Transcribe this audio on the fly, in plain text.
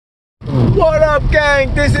What up,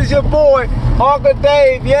 gang? This is your boy, Uncle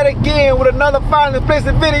Dave, yet again with another fine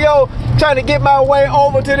explicit video, trying to get my way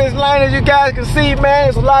over to this lane. As you guys can see, man,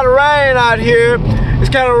 it's a lot of rain out here. It's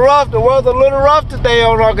kind of rough. The weather's a little rough today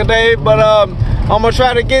on Uncle Dave, but I'm gonna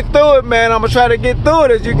try to get through it, man. I'm gonna try to get through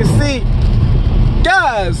it. As you can see,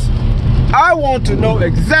 guys, I want to know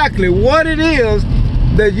exactly what it is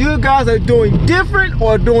that you guys are doing different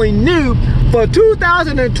or doing new for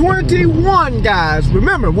 2021, guys.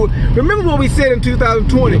 Remember what we said in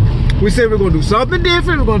 2020. We said we're gonna do something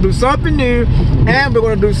different, we're gonna do something new, and we're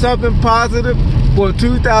gonna do something positive for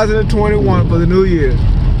 2021 for the new year.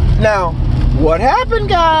 Now, what happened,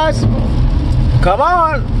 guys? Come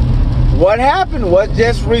on. What happened? What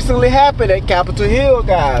just recently happened at Capitol Hill,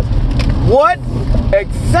 guys? What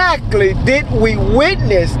exactly did we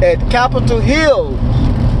witness at Capitol Hill?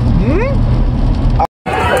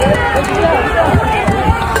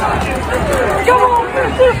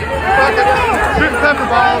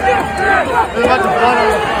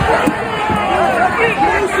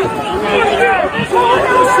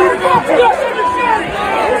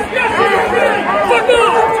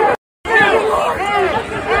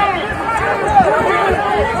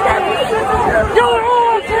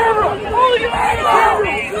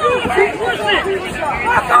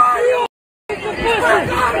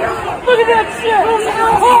 Look at that shit!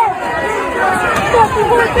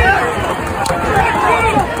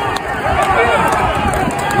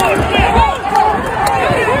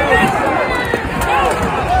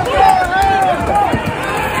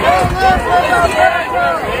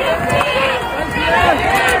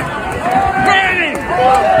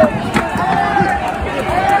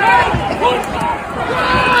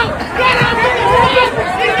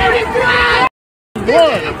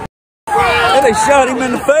 And they shot him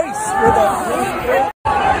in the face with a...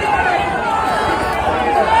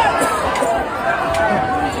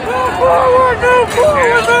 Move forward! Move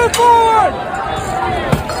forward! Move forward!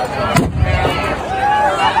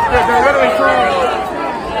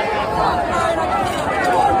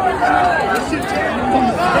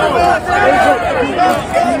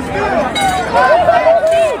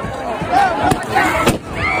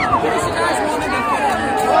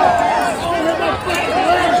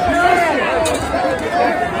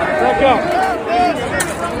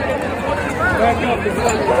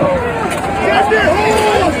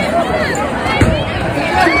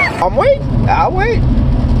 I'll wait.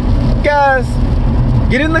 Guys,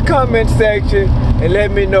 get in the comment section and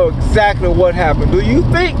let me know exactly what happened. Do you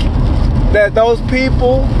think that those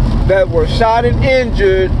people that were shot and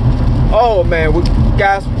injured, oh man,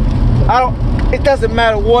 guys, it doesn't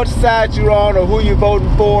matter what side you're on or who you're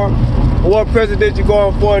voting for or what president you're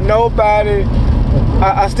going for, nobody,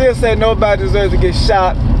 I still say nobody deserves to get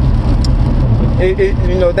shot.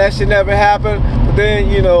 You know, that should never happen. But then,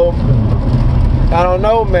 you know, I don't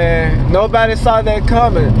know, man. Nobody saw that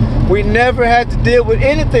coming. We never had to deal with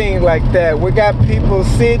anything like that. We got people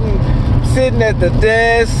sitting at the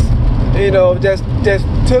desk, you know, just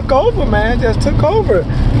took over, man. Just took over.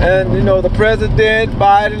 And, you know, the President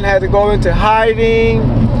Biden had to go into hiding.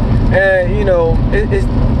 And, you know,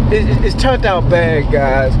 it's turned out bad,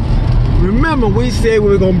 guys. Remember, we said we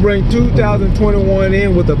were going to bring 2021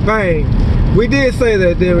 in with a bang. We did say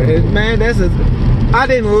that there, man, I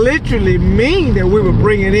didn't literally mean that we were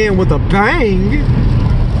bringing in with a bang.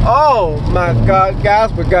 Oh my God,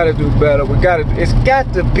 guys, we gotta do better. It's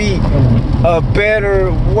got to be a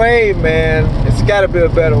better way, man. It's gotta be a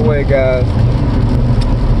better way, guys.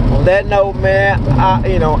 On that note, man,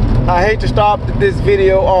 I hate to start this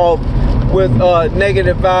video off with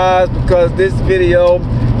negative vibes, because this video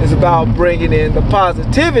is about bringing in the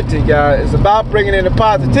positivity, guys. It's about bringing in the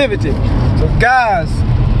positivity. So, guys,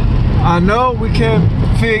 I know we can't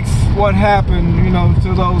fix what happened, you know,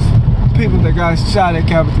 to those people that got shot at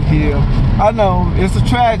Capitol Hill. I know it's a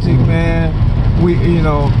tragic, man. You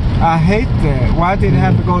know, I hate that. Why did it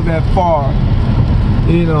have to go that far?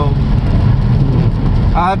 You know,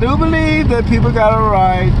 I do believe that people got a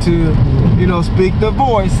right to, you know, speak their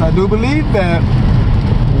voice. I do believe that.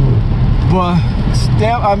 But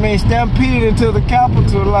stampede into the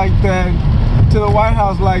Capitol like that, to the White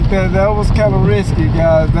House like that was kind of risky,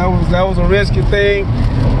 guys. That was a risky thing,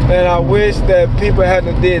 and I wish that people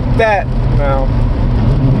hadn't did that now,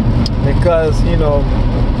 because, you know,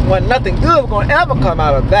 nothing good was going to ever come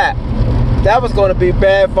out of that. That was going to be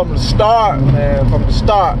bad from the start, man, from the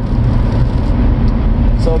start.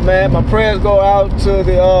 So, man, my prayers go out to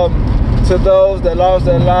the to those that lost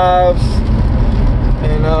their lives,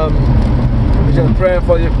 and we're just praying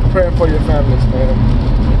for your families, man.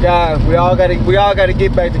 Guys, we all gotta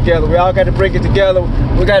get back together. We all gotta bring it together.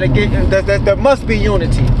 We gotta get there must be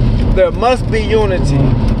unity. There must be unity.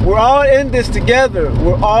 We're all in this together.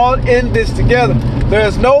 We're all in this together.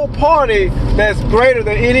 There's no party that's greater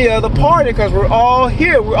than any other party because we're all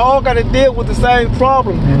here. We all got to deal with the same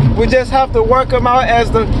problem. We just have to work them out as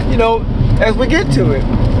as we get to it.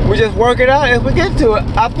 We just work it out as we get to it.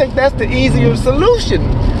 I think that's the easier solution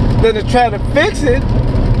than to try to fix it.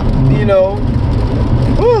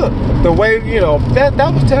 The way,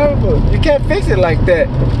 that was terrible. You can't fix it like that.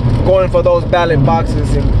 Going for those ballot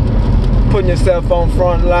boxes and putting yourself on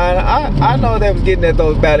front line. I know they was getting at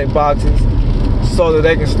those ballot boxes so that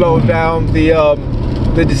they can slow down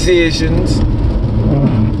the decisions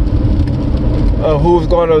of who's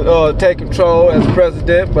going to take control as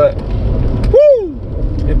president. But woo,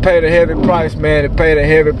 it paid a heavy price, man. It paid a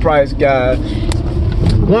heavy price, guys.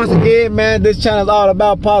 Once again, man, this channel is all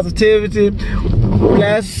about positivity.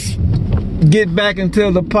 Let's get back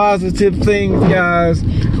into the positive things, guys.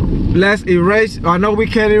 Let's erase. I know we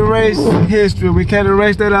can't erase history. We can't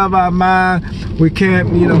erase that out of our mind. We can't,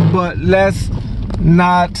 but let's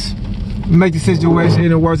not make the situation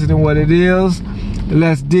any worse than what it is.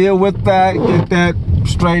 Let's deal with that, get that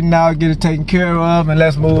straightened out, get it taken care of, and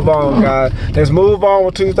let's move on, guys. Let's move on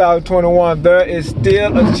with 2021. There is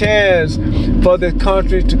still a chance for this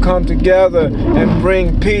country to come together and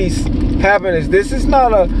bring peace, happiness. This is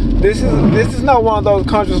not one of those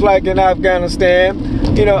countries like in Afghanistan.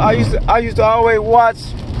 I used to always watch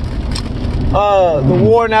the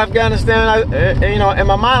war in Afghanistan. In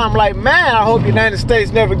my mind, I'm like, man, I hope the United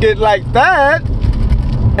States never get like that.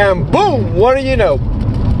 And boom, what do you know?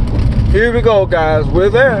 Here we go, guys. We're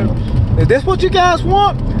there. Is this what you guys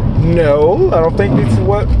want? No, I don't think this is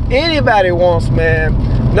what anybody wants, man.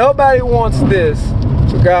 Nobody wants this.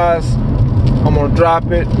 So, guys, I'm gonna drop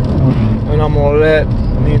it, and I'm gonna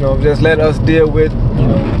just let us deal with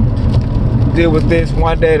this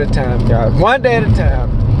one day at a time, guys. One day at a time.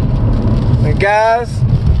 And guys,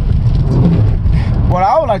 what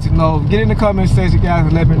I would like to know, get in the comment section, guys,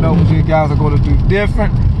 and let me know what you guys are going to do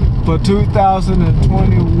different for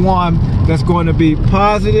 2021 that's going to be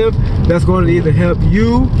positive, that's going to either help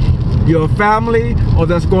you, your family, or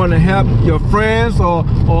that's going to help your friends or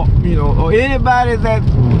anybody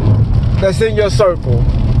that's in your circle.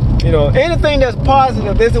 Anything that's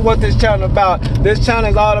positive. This is what this channel is about. This channel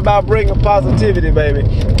is all about bringing positivity, baby.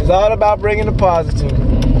 It's all about bringing the positive.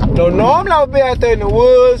 Normally I would be out there in the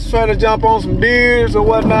woods trying to jump on some deers or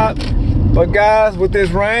whatnot. But guys, with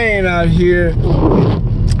this rain out here, I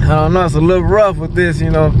don't know, it's a little rough with this,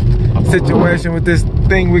 situation with this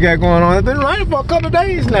thing we got going on. It's been raining for a couple of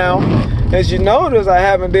days now. As you notice, I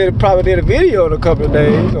haven't probably did a video in a couple of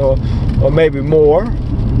days or maybe more.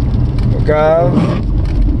 But guys,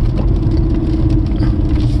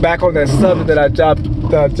 back on that subject that I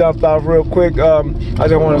jumped off real quick, I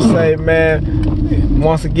just want to say, man,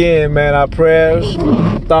 once again, man, our prayers,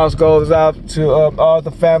 thoughts goes out to all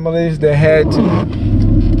the families that had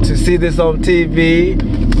to see this on TV,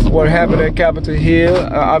 what happened at Capitol Hill.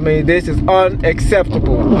 I mean, this is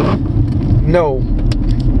unacceptable. No,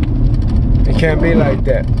 it can't be like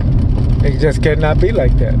that. It just cannot be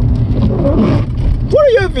like that. What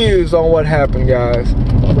are your views on what happened, guys?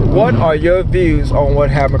 What are your views on what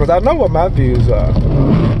happened? Because I know what my views are.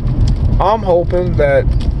 I'm hoping that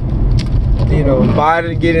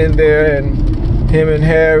Biden get in there and him and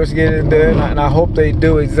Harris get in there, and I hope they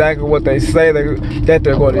do exactly what they say that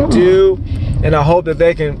they're going to do, and I hope that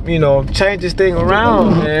they can, change this thing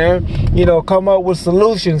around, man. Come up with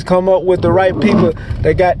solutions, come up with the right people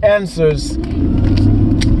that got answers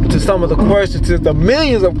to some of the questions, to the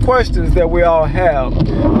millions of questions that we all have.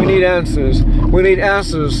 We need answers. We need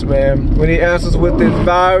answers, man. We need answers with this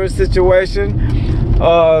virus situation.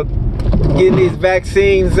 Getting these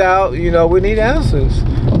vaccines out, we need answers.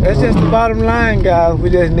 That's just the bottom line, guys. We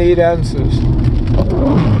just need answers.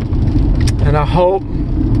 And I hope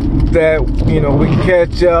that, we can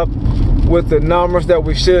catch up with the numbers that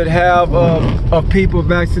we should have of people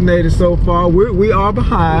vaccinated so far. We are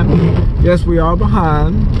behind. Yes, we are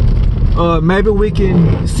behind. Maybe we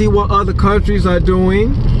can see what other countries are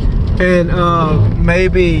doing and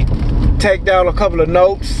maybe take down a couple of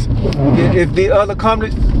notes. If the other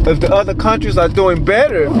countries are doing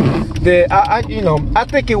better, then I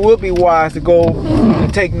think it would be wise to go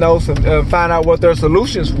and take notes and find out what their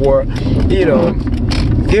solutions were.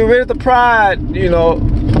 Get rid of the pride.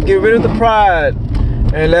 Get rid of the pride,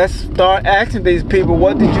 and let's start asking these people,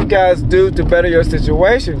 what did you guys do to better your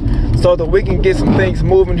situation, so that we can get some things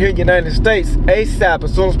moving here in the United States ASAP,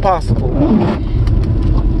 as soon as possible.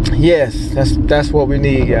 Yes, that's what we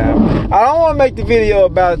need, guys. I don't want to make the video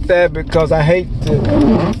about that because I hate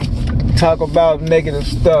to talk about negative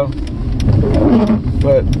stuff,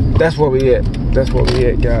 but that's where we at. That's where we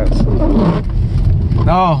at, guys.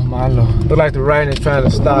 Oh my Lord. Look like the rain is trying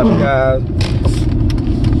to stop, guys.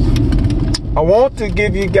 I want to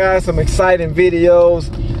give you guys some exciting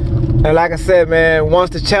videos. And like I said, man,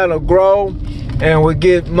 once the channel grow and we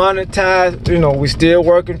get monetized, you know, we still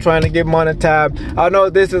working, trying to get monetized. I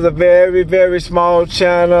know this is a very, very small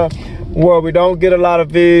channel where we don't get a lot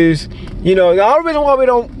of views. You know, the only reason why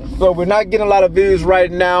we're not getting a lot of views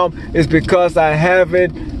right now is because I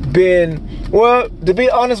haven't been, well, to be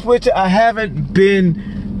honest with you, I haven't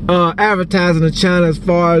been advertising the channel as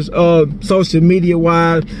far as social media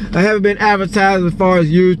wise. I haven't been advertising as far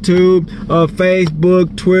as YouTube,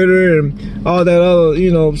 Facebook, Twitter, and all that other,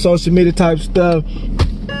 you know, social media type stuff.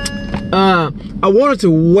 I wanted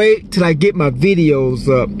to wait till I get my videos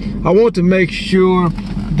up. I want to make sure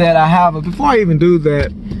that I have it. Before I even do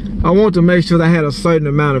that, I want to make sure that I had a certain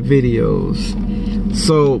amount of videos.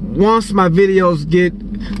 So once my videos get,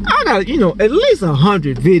 I got, you know, at least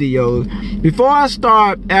 100 videos before I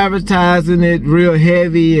start advertising it real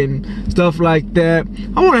heavy and stuff like that.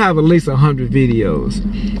 I want to have at least 100 videos.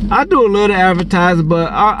 I do a little advertising,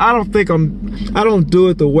 but I don't think I don't do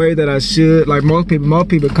it the way that I should. Like most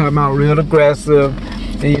people come out real aggressive.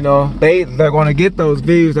 And, you know, they're gonna get those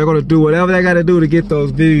views. They're gonna do whatever they gotta do to get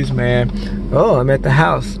those views, man. Oh, I'm at the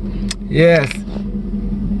house. Yes.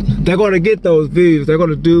 They're gonna get those views. They're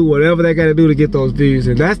gonna do whatever they gotta do to get those views,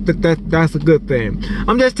 and that's a good thing.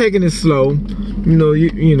 I'm just taking it slow, you know.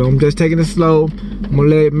 You know, I'm just taking it slow. I'm gonna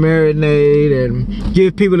let it marinate and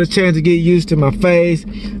give people a chance to get used to my face,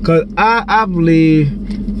 cause I believe,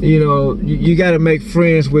 you know, you gotta make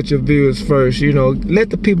friends with your viewers first. You know,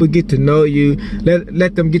 let the people get to know you.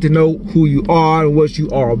 Let them get to know who you are and what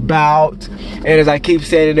you are about. And as I keep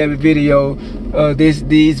saying in every video, these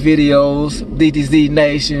videos, DTZ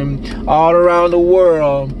Nation, all around the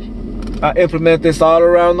world, I implement this all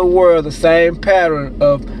around the world, the same pattern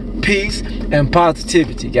of peace and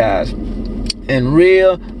positivity, guys. In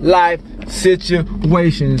real life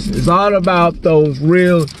situations, it's all about those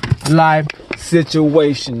real life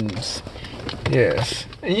situations. Yes.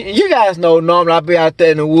 You guys know normally I'll be out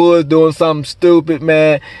there in the woods doing something stupid,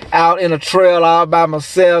 man. Out in a trail all by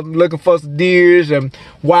myself looking for some deers and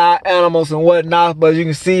wild animals and whatnot. But you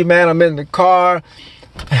can see, man, I'm in the car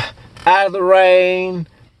out of the rain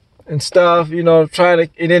and stuff, you know, trying to,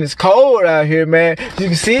 and then it's cold out here, man. You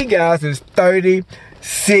can see, guys, it's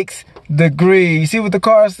 36 degrees. You see what the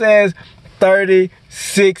car says?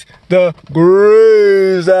 36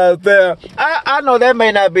 degrees out there. I know that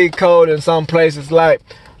may not be cold in some places like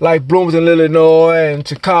Bloomington, Illinois, and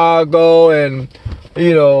Chicago, and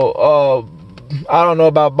you know, I don't know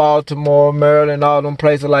about Baltimore, Maryland, all them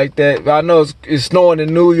places like that. I know it's snowing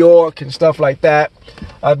in New York and stuff like that.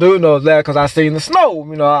 I do know that because I seen the snow.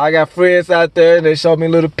 You know, I got friends out there and they showed me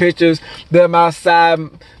little pictures. Them outside,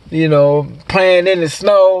 you know, playing in the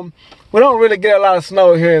snow. We don't really get a lot of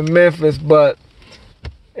snow here in Memphis, but,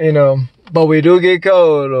 you know, but we do get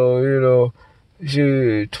cold, or, you know,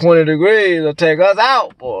 shoot, 20 degrees will take us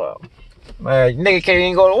out, boy. Man, nigga can't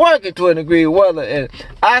even go to work in 20 degree weather. And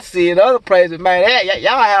I see in other places, man,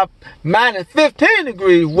 y'all have minus 15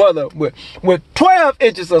 degrees weather with 12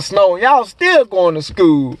 inches of snow. Y'all still going to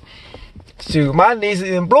school. Shoot, my nieces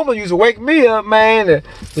in Bloomington used to wake me up, man, to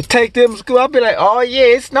take them to school. I'd be like, oh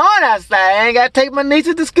yeah, it's snowing outside. I ain't got to take my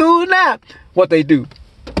nieces to school now. What they do?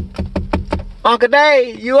 Uncle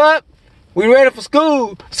Dave, you up? We ready for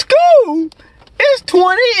school? School? It's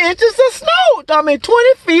 20 inches of snow. I mean,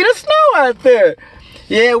 20 feet of snow out there.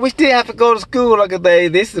 Yeah, we still have to go to school, Uncle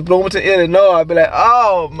Dave. This is Bloomington, Illinois. I'd be like,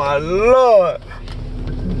 oh my Lord.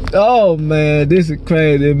 Oh man, this is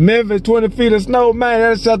crazy. Memphis, 20 feet of snow, man,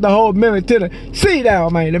 that'll shut the whole Memphis Tennessee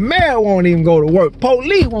down, man. The mayor won't even go to work.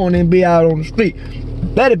 Police won't even be out on the street.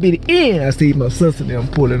 That'd be the end. I see my sister them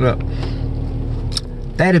pulling up.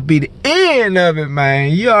 That'd be the end of it,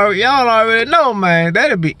 man. Y'all already know, man.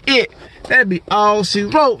 That'd be it. That'd be all she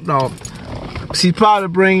wrote, though. She probably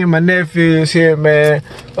bringing my nephews here, man.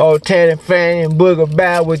 Oh, Ted and Fanny and Booger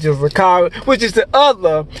Bow, which is the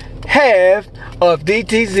other half of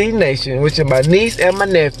DTZ Nation, which is my niece and my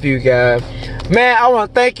nephew, guys. Man, I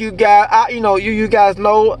want to thank you guys. You guys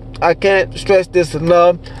know I can't stress this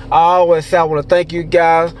enough. I always say I want to thank you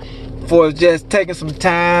guys for just taking some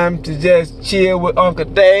time to just chill with Uncle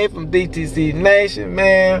Dave from DTZ Nation,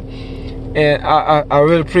 man. And I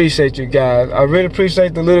really appreciate you guys. I really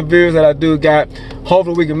appreciate the little views that I do got.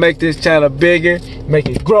 Hopefully we can make this channel bigger, make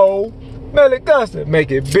it grow, make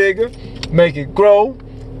it bigger, make it grow,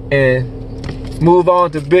 and move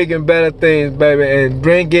on to bigger and better things, baby, and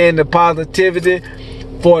bring in the positivity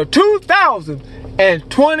for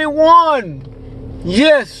 2021.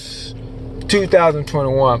 Yes,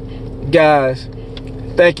 2021. Guys,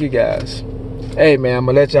 thank you guys. Hey man, I'm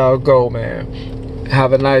gonna let y'all go, man.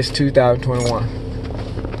 Have a nice 2021.